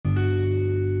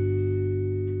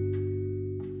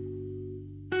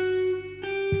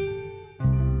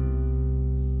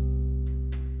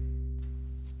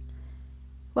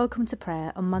Welcome to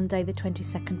prayer on Monday the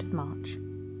 22nd of March.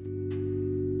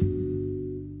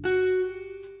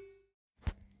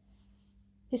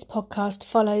 This podcast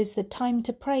follows the Time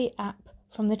to Pray app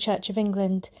from the Church of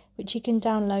England, which you can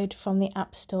download from the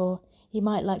App Store. You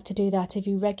might like to do that if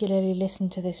you regularly listen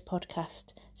to this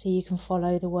podcast, so you can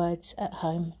follow the words at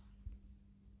home.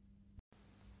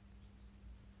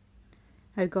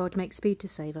 O God, make speed to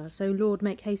save us. O Lord,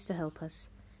 make haste to help us.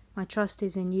 My trust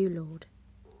is in you, Lord.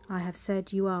 I have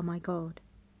said you are my God.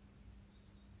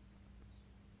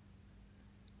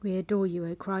 We adore you,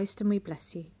 O Christ, and we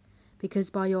bless you, because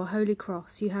by your holy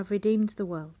cross you have redeemed the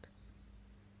world.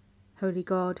 Holy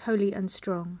God, holy and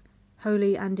strong,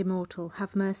 holy and immortal,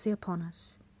 have mercy upon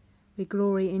us. We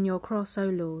glory in your cross, O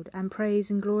Lord, and praise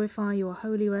and glorify your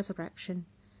holy resurrection.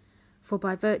 For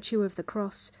by virtue of the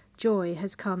cross, joy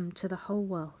has come to the whole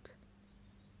world.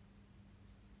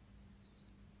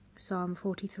 Psalm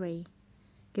 43.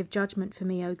 Give judgment for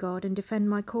me, O God, and defend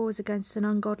my cause against an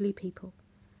ungodly people.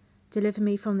 Deliver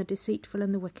me from the deceitful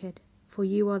and the wicked, for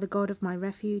you are the God of my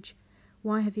refuge.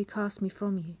 Why have you cast me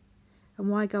from you? And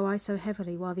why go I so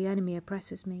heavily while the enemy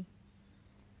oppresses me?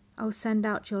 O send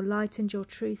out your light and your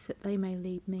truth, that they may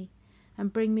lead me,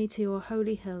 and bring me to your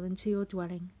holy hill and to your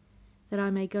dwelling, that I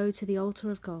may go to the altar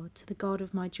of God, to the God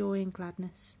of my joy and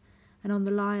gladness, and on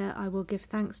the lyre I will give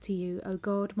thanks to you, O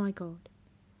God, my God.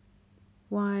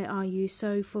 Why are you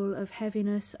so full of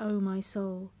heaviness, O my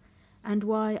soul? And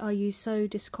why are you so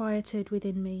disquieted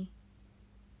within me?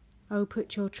 O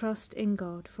put your trust in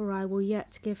God, for I will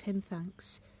yet give him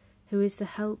thanks, who is the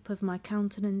help of my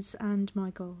countenance and my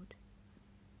God.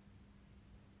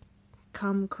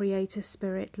 Come, Creator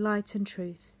Spirit, light and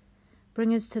truth,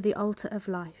 bring us to the altar of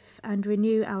life, and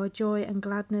renew our joy and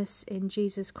gladness in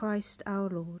Jesus Christ our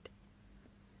Lord.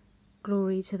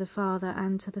 Glory to the Father,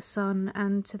 and to the Son,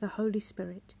 and to the Holy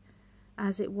Spirit,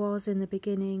 as it was in the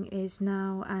beginning, is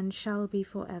now, and shall be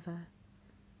forever.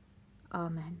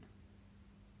 Amen.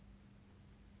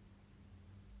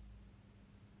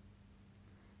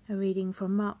 A reading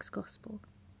from Mark's Gospel.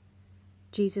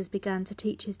 Jesus began to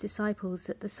teach his disciples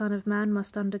that the Son of Man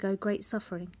must undergo great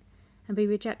suffering, and be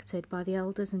rejected by the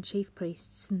elders and chief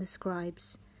priests and the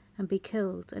scribes, and be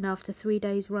killed, and after 3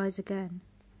 days rise again.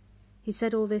 He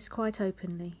said all this quite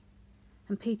openly,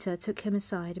 and Peter took him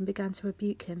aside and began to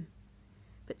rebuke him.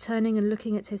 But turning and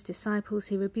looking at his disciples,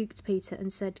 he rebuked Peter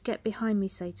and said, "Get behind me,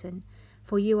 Satan,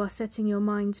 for you are setting your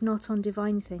mind not on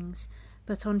divine things,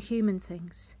 but on human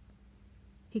things."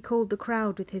 He called the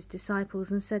crowd with his disciples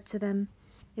and said to them,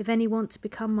 "If any want to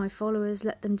become my followers,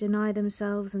 let them deny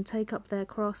themselves and take up their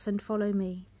cross and follow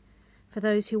me. For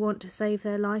those who want to save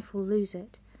their life will lose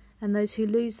it, and those who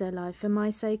lose their life for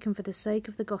my sake and for the sake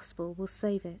of the gospel will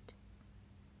save it."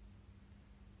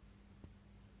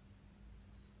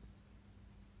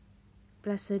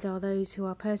 Blessed are those who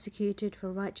are persecuted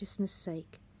for righteousness'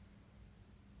 sake,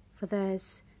 for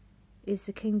theirs is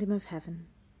the kingdom of heaven.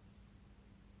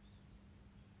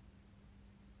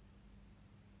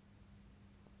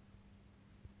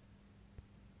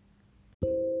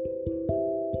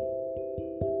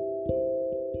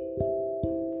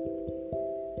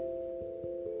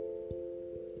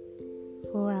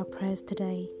 For our prayers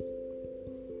today,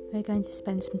 we're going to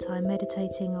spend some time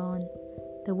meditating on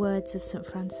the words of St.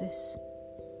 Francis.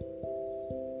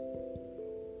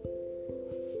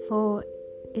 For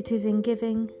it is in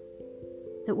giving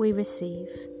that we receive.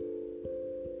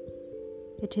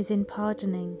 It is in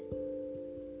pardoning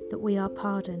that we are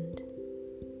pardoned.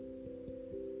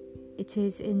 It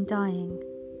is in dying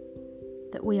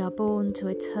that we are born to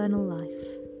eternal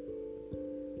life.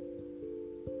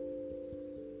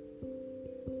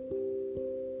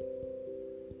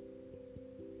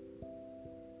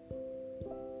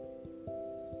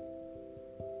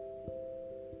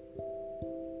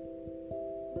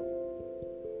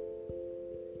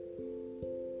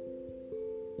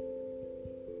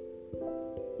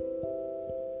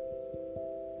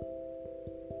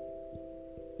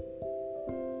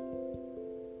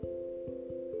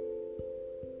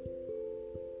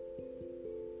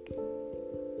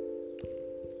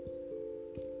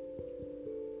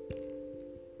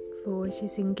 For it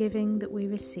is in giving that we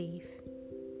receive.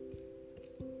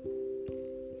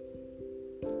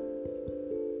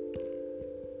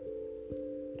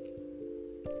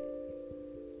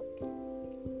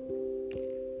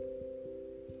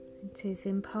 It is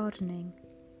in pardoning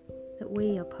that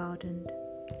we are pardoned.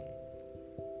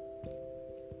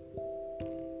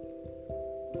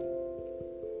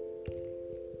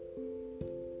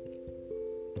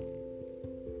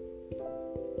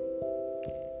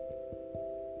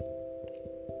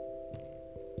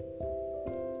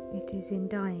 It is in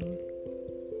dying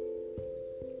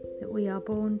we are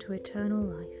born to eternal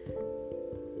life.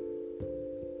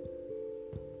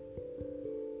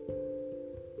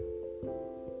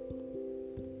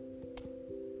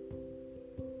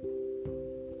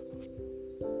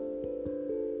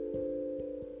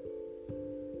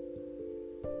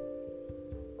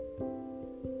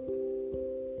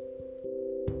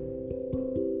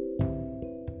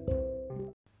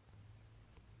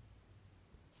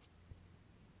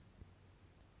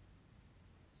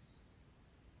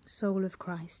 Soul of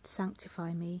Christ,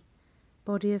 sanctify me.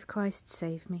 Body of Christ,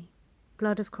 save me.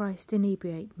 Blood of Christ,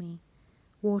 inebriate me.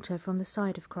 Water from the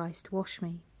side of Christ, wash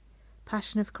me.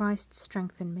 Passion of Christ,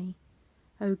 strengthen me.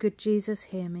 O good Jesus,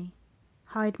 hear me.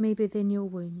 Hide me within your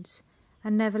wounds,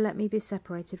 and never let me be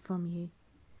separated from you.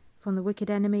 From the wicked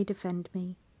enemy defend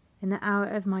me. In the hour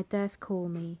of my death call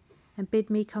me, and bid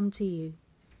me come to you,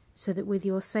 so that with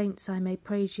your saints I may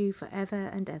praise you for ever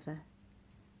and ever.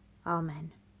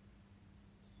 Amen.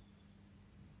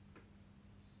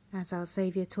 As our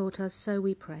Saviour taught us, so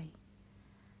we pray.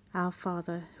 Our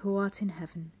Father, who art in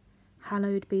heaven,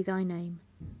 hallowed be thy name.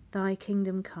 Thy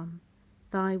kingdom come,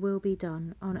 thy will be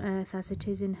done, on earth as it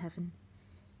is in heaven.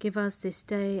 Give us this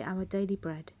day our daily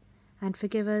bread, and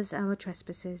forgive us our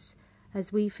trespasses,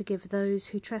 as we forgive those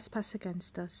who trespass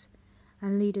against us.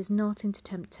 And lead us not into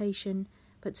temptation,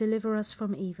 but deliver us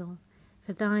from evil.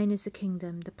 For thine is the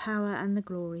kingdom, the power, and the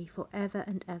glory, for ever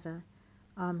and ever.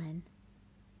 Amen.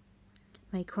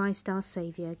 May Christ our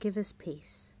Saviour give us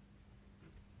peace.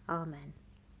 Amen.